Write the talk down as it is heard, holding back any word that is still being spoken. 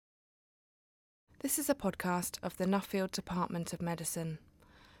This is a podcast of the Nuffield Department of Medicine.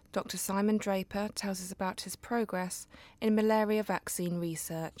 Dr. Simon Draper tells us about his progress in malaria vaccine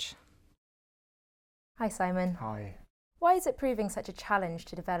research. Hi Simon. Hi. Why is it proving such a challenge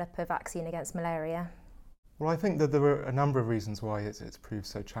to develop a vaccine against malaria? Well, I think that there are a number of reasons why it's proved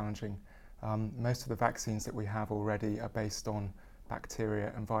so challenging. Most of the vaccines that we have already are based on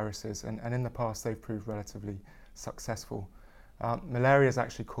bacteria and viruses, and in the past they've proved relatively successful. Malaria is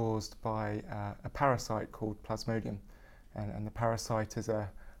actually caused by a parasite called Plasmodium, and the parasite is a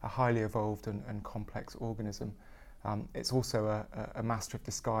highly evolved and complex organism. It's also a master of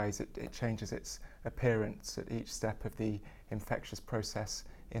disguise. It changes its appearance at each step of the infectious process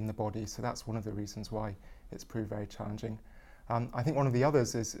in the body, so that's one of the reasons why it's proved very challenging. I think one of the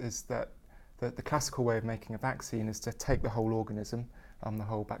others is that the classical way of making a vaccine is to take the whole organism, the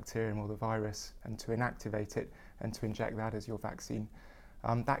whole bacterium or the virus, and to inactivate it and to inject that as your vaccine.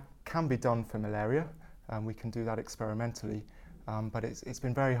 That can be done for malaria. We can do that experimentally, but it's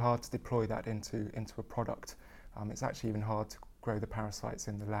been very hard to deploy that into a product. It's actually even hard to grow the parasites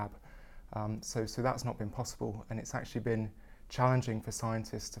in the lab. So that's not been possible, and it's actually been challenging for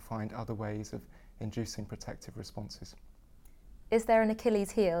scientists to find other ways of inducing protective responses. Is there an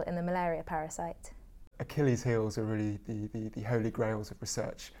Achilles heel in the malaria parasite? Achilles heels are really the holy grails of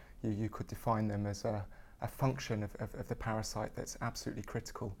research. You could define them as a function of the parasite that's absolutely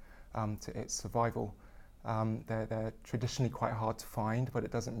critical to its survival. They're traditionally quite hard to find, but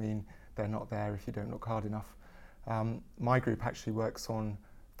it doesn't mean they're not there if you don't look hard enough. My group actually works on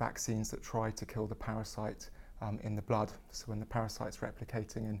vaccines that try to kill the parasite in the blood. So when the parasite's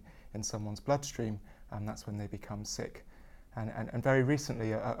replicating in someone's bloodstream, that's when they become sick. And very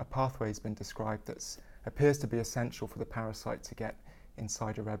recently a pathway has been described that appears to be essential for the parasite to get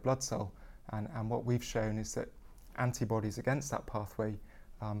inside a red blood cell. And what we've shown is that antibodies against that pathway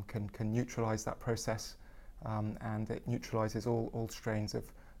can neutralise that process, and it neutralises all strains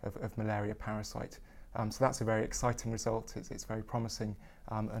of malaria parasite. So that's a very exciting result. It's very promising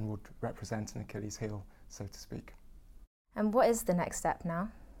and would represent an Achilles heel, so to speak. And what is the next step now?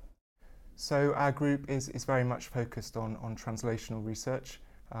 So our group is very much focused on translational research.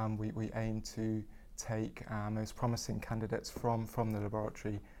 We aim to take our most promising candidates from the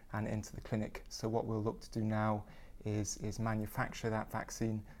laboratory and into the clinic. So what we'll look to do now is manufacture that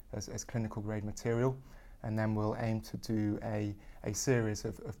vaccine as clinical grade material, and then we'll aim to do a series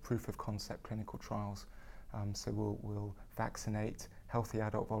of proof of concept clinical trials. So we'll vaccinate healthy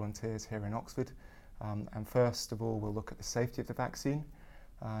adult volunteers here in Oxford, and first of all we'll look at the safety of the vaccine,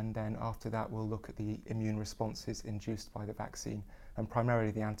 and then after that we'll look at the immune responses induced by the vaccine, and primarily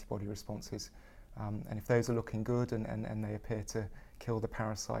the antibody responses. And if those are looking good and they appear to kill the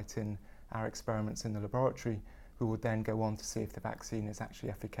parasite in our experiments in the laboratory, we would then go on to see if the vaccine is actually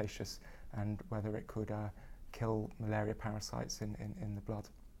efficacious and whether it could kill malaria parasites in the blood.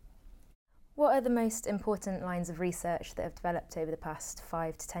 What are the most important lines of research that have developed over the past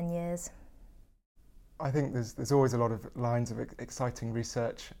 5 to 10 years? I think there's always a lot of lines of exciting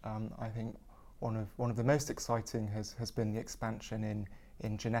research. I think one of the most exciting has been the expansion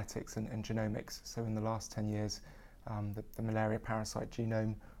in genetics and genomics. So in the last 10 years, the malaria parasite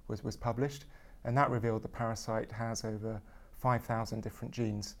genome was published, and that revealed the parasite has over 5,000 different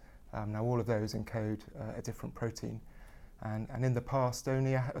genes. Now all of those encode a different protein, and in the past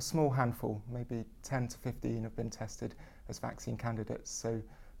only a small handful, maybe 10 to 15, have been tested as vaccine candidates. So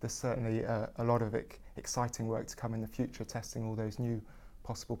there's certainly a lot of exciting work to come in the future, testing all those new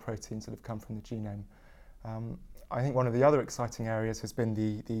possible proteins that have come from the genome. I think one of the other exciting areas has been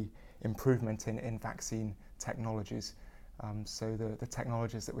the improvement in vaccine technologies. So the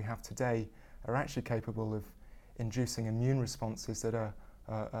technologies that we have today are actually capable of inducing immune responses that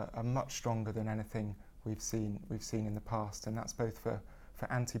are much stronger than anything we've seen in the past, and that's both for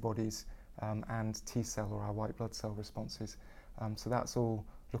antibodies and T cell or our white blood cell responses. So that's all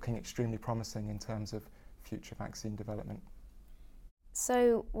looking extremely promising in terms of future vaccine development.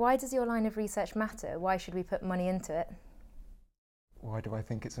 So why does your line of research matter? Why should we put money into it? Why do I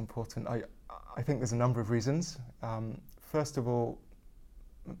think it's important? I think there's a number of reasons. First of all,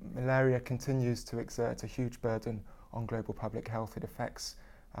 malaria continues to exert a huge burden on global public health. It affects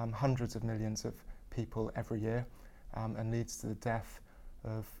hundreds of millions of people every year, and leads to the death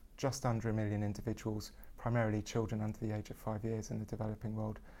of just under 1 million individuals, primarily children under the age of 5 years in the developing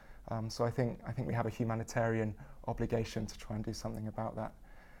world. So I think we have a humanitarian obligation to try and do something about that.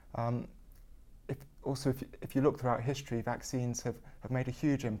 If you look throughout history, vaccines have made a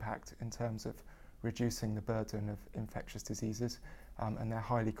huge impact in terms of reducing the burden of infectious diseases, and they're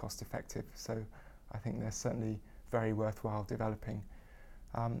highly cost effective. So I think they're certainly very worthwhile developing.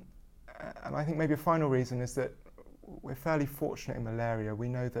 And I think maybe a final reason is that we're fairly fortunate in malaria. We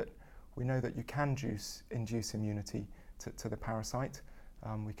know that you can induce immunity to the parasite.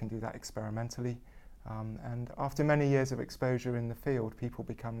 We can do that experimentally. And after many years of exposure in the field, people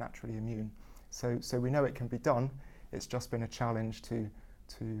become naturally immune. So we know it can be done. It's just been a challenge to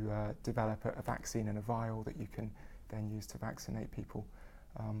develop a vaccine in a vial that you can then use to vaccinate people.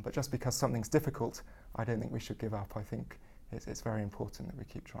 But just because something's difficult, I don't think we should give up. I think it's very important that we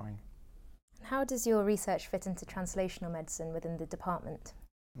keep trying. How does your research fit into translational medicine within the department?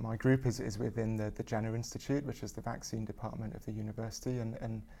 My group is within the Jenner Institute, which is the vaccine department of the university,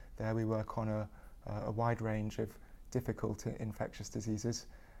 and there we work on a wide range of difficult infectious diseases.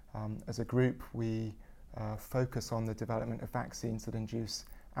 As a group, we focus on the development of vaccines that induce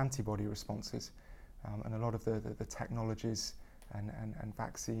antibody responses, and a lot of the technologies and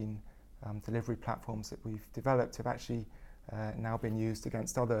vaccine delivery platforms that we've developed have actually now been used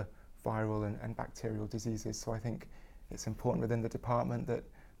against other viral and bacterial diseases. So I think it's important within the department that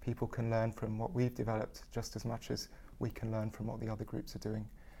people can learn from what we've developed just as much as we can learn from what the other groups are doing.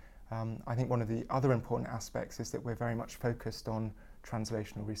 I think one of the other important aspects is that we're very much focused on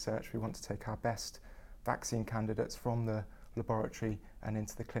translational research. We want to take our best vaccine candidates from the laboratory and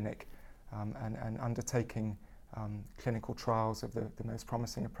into the clinic, and undertaking clinical trials of the most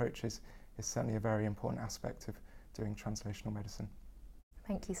promising approaches is certainly a very important aspect of doing translational medicine.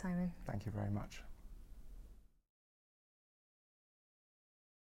 Thank you, Simon. Thank you very much.